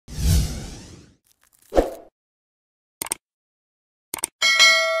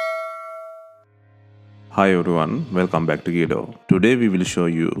Hi everyone, welcome back to Guido. Today we will show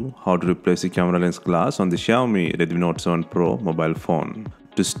you how to replace the camera lens glass on the Xiaomi Redmi Note 7 Pro mobile phone.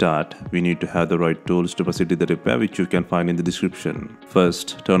 To start, we need to have the right tools to proceed with the repair, which you can find in the description.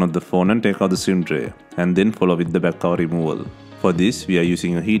 First, turn off the phone and take out the SIM tray, and then follow with the back cover removal. For this, we are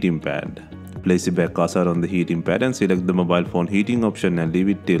using a heating pad. Place the back cursor on the heating pad and select the mobile phone heating option and leave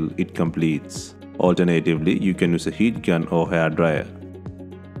it till it completes. Alternatively, you can use a heat gun or hair dryer.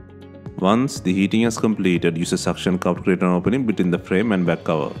 Once the heating is completed, use a suction cup to create an opening between the frame and back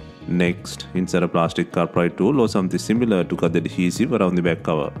cover. Next, insert a plastic car pry tool or something similar to cut the adhesive around the back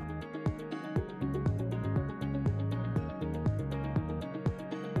cover.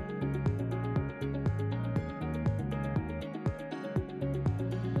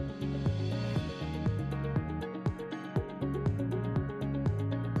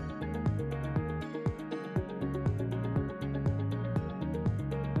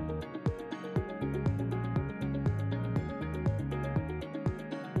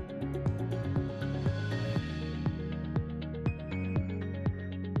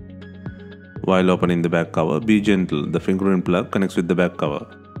 While opening the back cover, be gentle, the fingerprint plug connects with the back cover.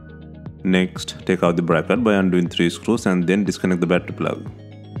 Next, take out the bracket by undoing 3 screws and then disconnect the battery plug.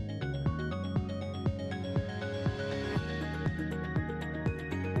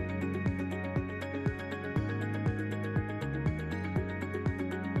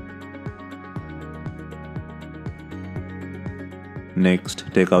 Next,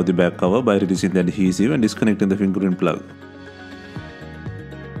 take out the back cover by releasing the adhesive and disconnecting the fingerprint plug.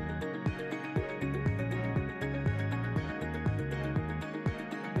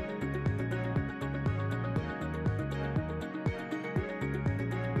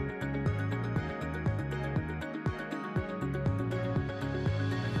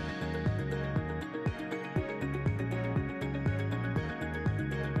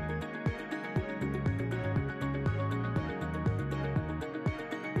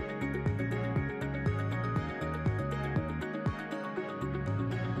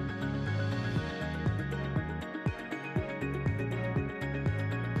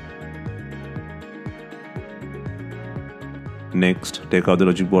 Next, take out the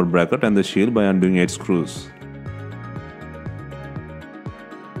logic board bracket and the shield by undoing 8 screws.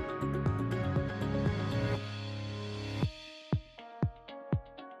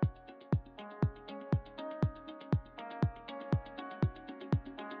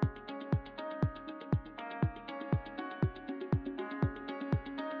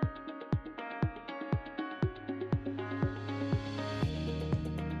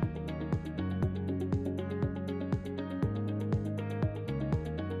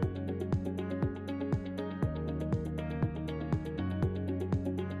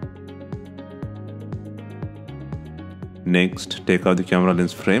 Next, take out the camera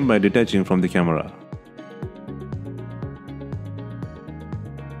lens frame by detaching from the camera.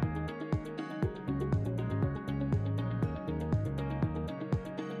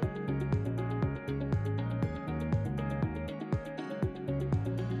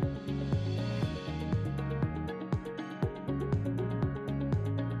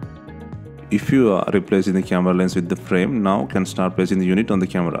 If you are replacing the camera lens with the frame, now can start placing the unit on the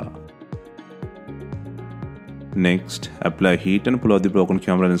camera. Next, apply heat and pull out the broken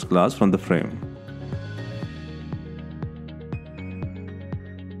camera lens glass from the frame.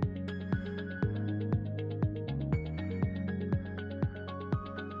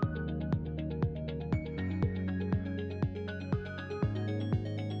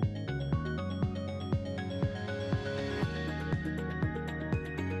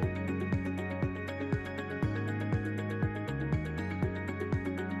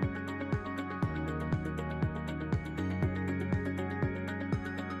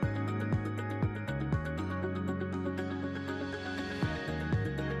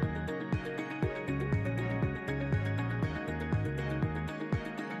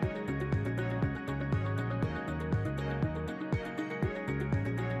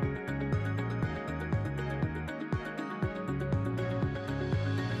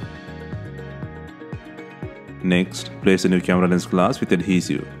 Next, place a new camera lens glass with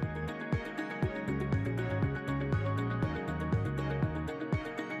adhesive.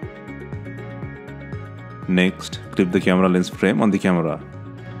 Next, clip the camera lens frame on the camera.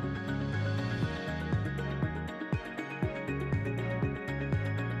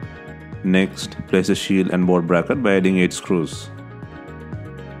 Next, place a shield and board bracket by adding 8 screws.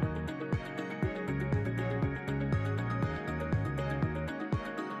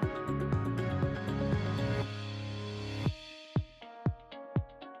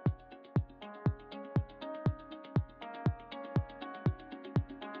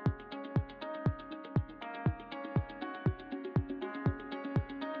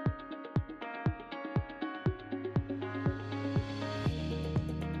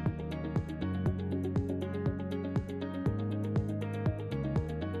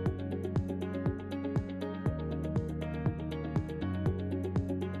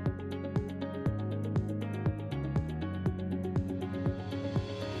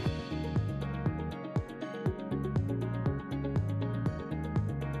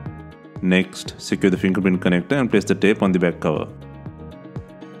 Next, secure the fingerprint connector and place the tape on the back cover.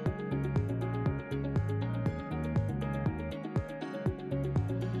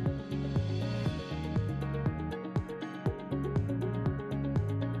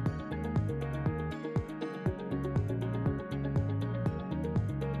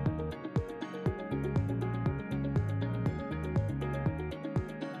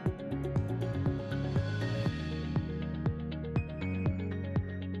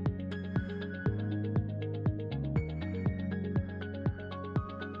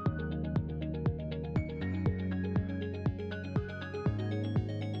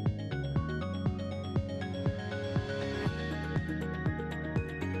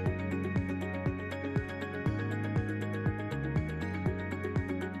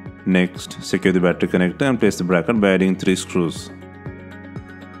 Next, secure the battery connector and place the bracket by adding 3 screws.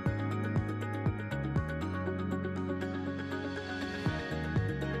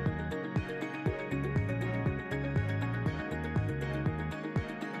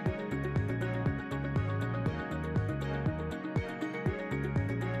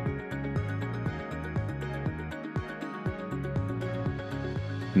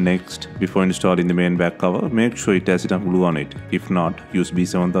 Next, before installing the main back cover, make sure it has enough glue on it. If not, use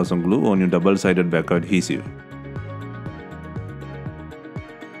B7000 glue on your double-sided back adhesive.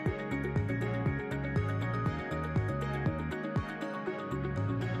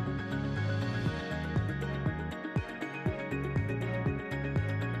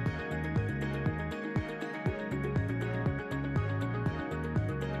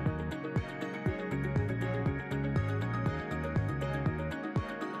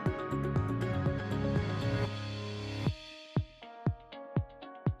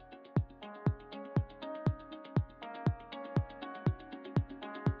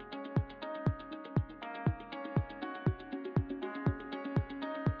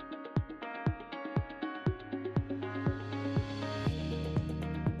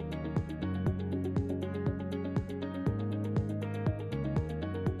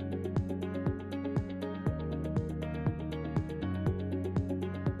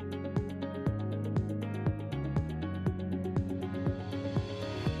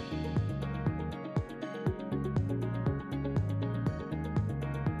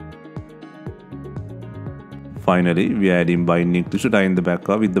 Finally, we are adding binding clips to tie in the back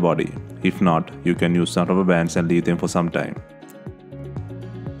cover with the body. If not, you can use some rubber bands and leave them for some time.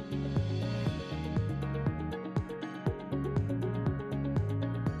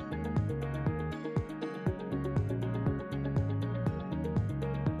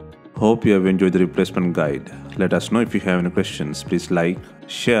 Hope you have enjoyed the replacement guide. Let us know if you have any questions. Please like,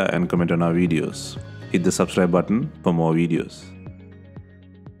 share and comment on our videos. Hit the subscribe button for more videos.